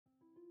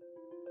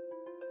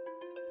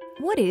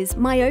What is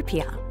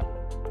myopia?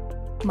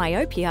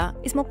 Myopia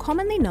is more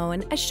commonly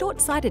known as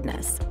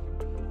short-sightedness.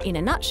 In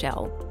a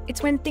nutshell,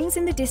 it's when things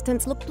in the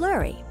distance look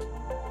blurry.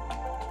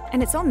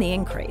 And it's on the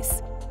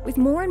increase, with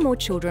more and more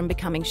children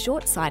becoming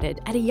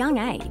short-sighted at a young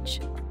age.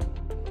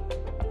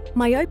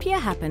 Myopia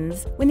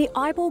happens when the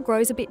eyeball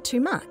grows a bit too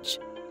much,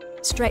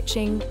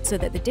 stretching so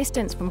that the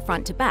distance from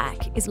front to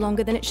back is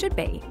longer than it should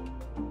be.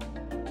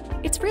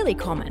 It's really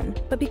common,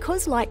 but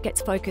because light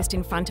gets focused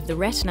in front of the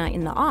retina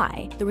in the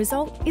eye, the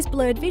result is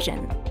blurred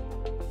vision.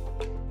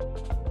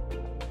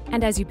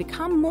 And as you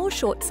become more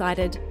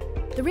short-sighted,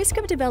 the risk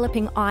of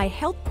developing eye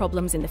health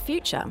problems in the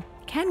future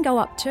can go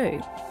up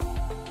too.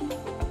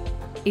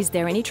 Is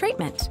there any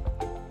treatment?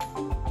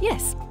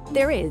 Yes,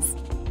 there is.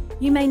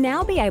 You may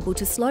now be able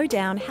to slow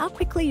down how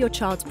quickly your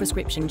child's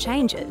prescription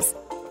changes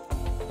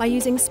by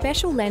using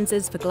special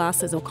lenses for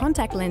glasses or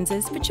contact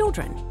lenses for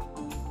children.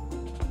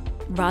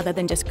 Rather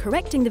than just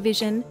correcting the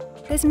vision,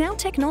 there's now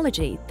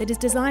technology that is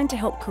designed to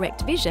help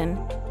correct vision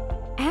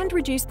and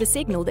reduce the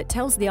signal that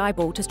tells the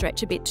eyeball to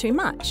stretch a bit too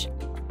much.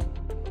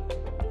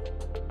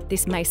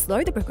 This may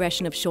slow the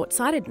progression of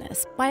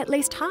short-sightedness by at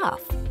least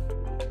half,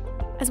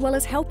 as well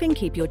as helping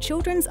keep your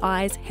children's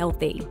eyes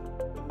healthy.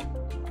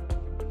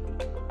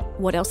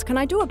 What else can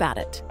I do about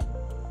it?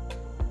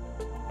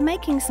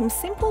 Making some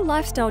simple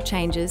lifestyle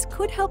changes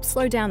could help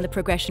slow down the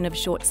progression of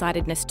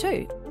short-sightedness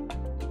too.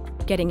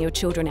 Getting your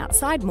children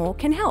outside more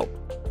can help.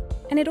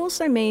 And it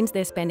also means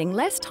they're spending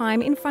less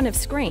time in front of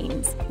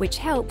screens, which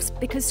helps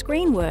because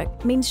screen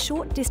work means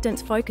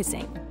short-distance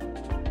focusing.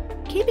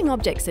 Keeping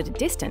objects at a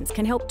distance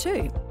can help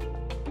too.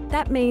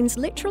 That means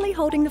literally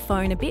holding the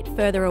phone a bit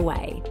further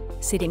away,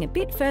 sitting a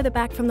bit further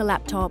back from the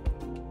laptop,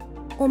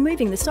 or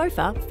moving the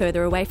sofa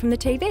further away from the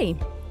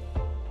TV.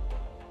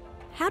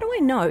 How do I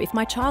know if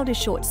my child is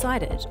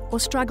short-sighted or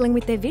struggling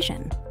with their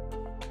vision?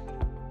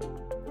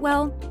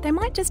 Well, they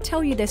might just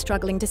tell you they're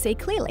struggling to see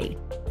clearly.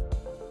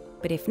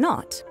 But if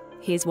not,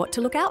 here's what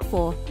to look out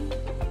for.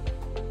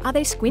 Are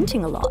they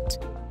squinting a lot?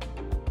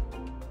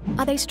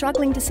 Are they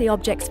struggling to see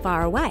objects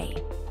far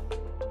away?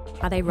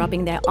 Are they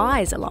rubbing their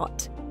eyes a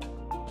lot?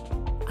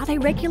 Are they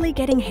regularly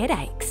getting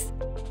headaches?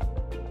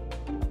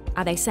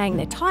 Are they saying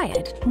they're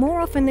tired more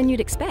often than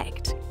you'd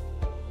expect?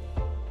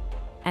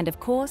 And of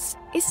course,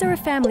 is there a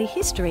family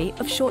history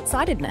of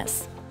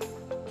short-sightedness?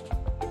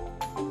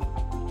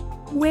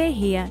 We're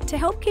here to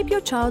help keep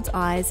your child's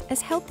eyes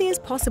as healthy as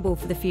possible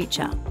for the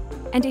future,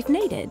 and if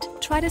needed,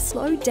 try to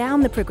slow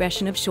down the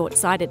progression of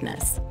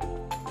short-sightedness.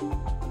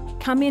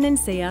 Come in and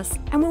see us,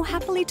 and we'll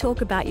happily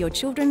talk about your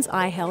children's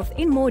eye health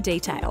in more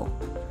detail.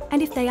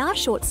 And if they are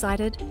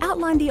short-sighted,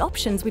 outline the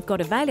options we've got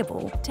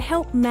available to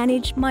help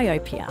manage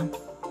myopia.